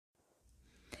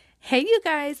Hey, you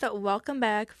guys, welcome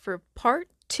back for part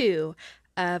two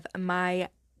of my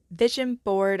vision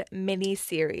board mini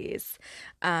series.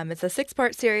 It's a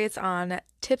six-part series on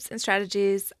tips and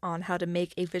strategies on how to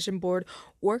make a vision board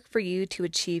work for you to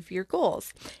achieve your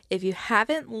goals. If you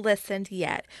haven't listened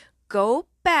yet, go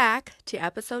back to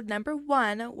episode number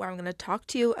 1, where I'm going to talk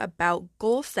to you about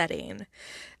goal setting.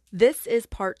 This is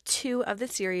part 2 of the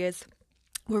series.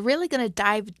 We're really going to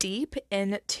dive deep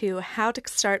into how to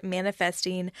start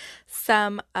manifesting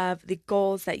some of the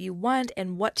goals that you want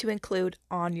and what to include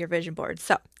on your vision board.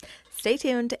 So stay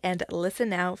tuned and listen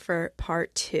now for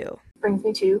part 2. Brings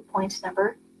me to point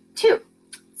number 2.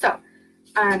 So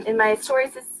in my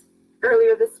stories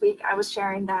earlier this week, I was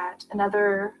sharing that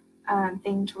another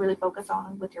thing to really focus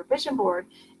on with your vision board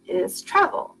is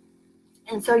travel.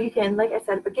 And so you can, like I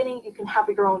said at the beginning, you can have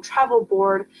your own travel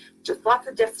board, just lots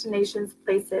of destinations,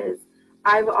 places.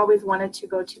 I've always wanted to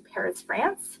go to Paris,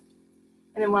 France.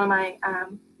 And in one of my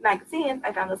magazines,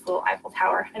 I found this little Eiffel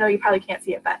Tower. I know you probably can't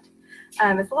see it, but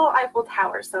it's a little Eiffel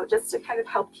Tower. So just to kind of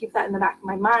help keep that in the back of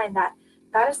my mind, that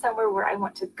is somewhere where I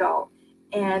want to go.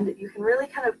 And you can really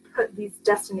kind of put these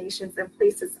destinations and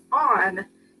places on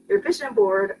your vision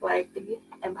board, like the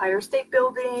Empire State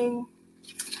Building.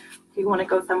 If you want to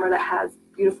go somewhere that has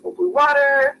beautiful blue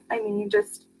water,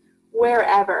 just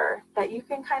wherever, that you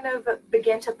can kind of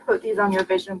begin to put these on your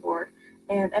vision board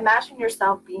and imagine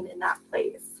yourself being in that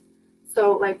place.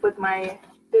 So like with my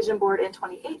vision board in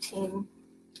 2018,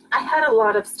 I had a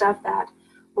lot of stuff that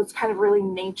was kind of really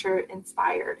nature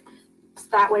inspired. So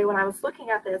that way when I was looking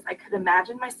at this, I could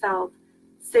imagine myself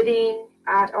sitting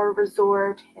at our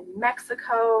resort in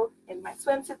Mexico in my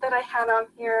swimsuit that I had on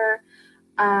here,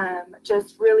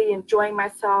 just really enjoying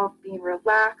myself, being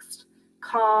relaxed,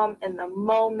 calm in the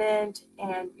moment,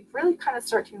 and you really kind of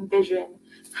start to envision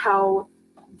how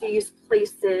these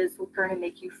places are going to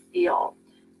make you feel.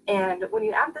 And when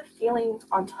you add the feeling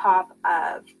on top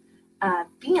of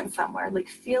being somewhere, like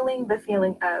feeling the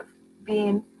feeling of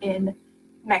being in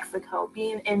Mexico,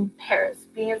 being in Paris,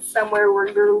 being somewhere where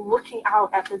you're looking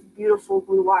out at this beautiful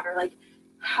blue water, like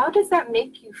how does that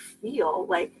make you feel?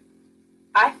 Like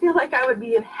I feel like I would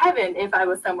be in heaven if I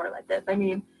was somewhere like this.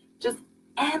 Just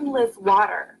endless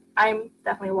water. I'm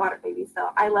definitely a water baby,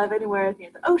 so I love anywhere near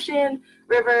the ocean,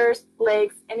 rivers,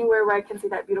 lakes, anywhere where I can see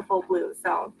that beautiful blue.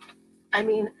 So, I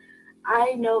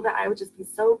know that I would just be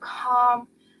so calm,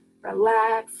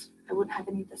 relaxed. I wouldn't have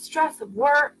any of the stress of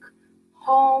work,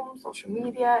 home, social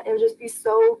media. It would just be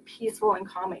so peaceful and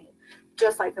calming,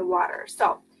 just like the water.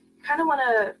 So, you kind of want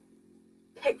to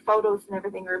pick photos and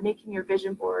everything, or making your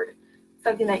vision board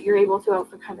something that you're able to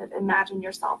also kind of imagine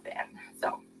yourself in.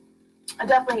 So I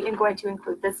definitely am going to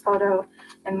include this photo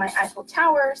and my Eiffel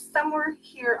Tower somewhere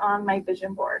here on my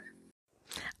vision board.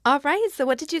 All right, so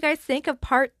what did you guys think of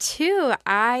part 2?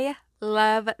 I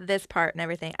love this part and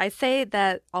everything. I say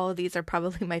that all of these are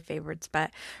probably my favorites, but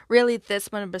really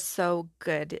this one was so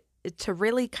good to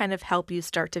really kind of help you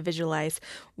start to visualize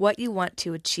what you want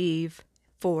to achieve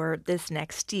for this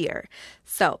next year.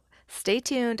 So stay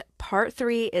tuned. Part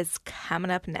 3 is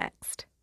coming up next.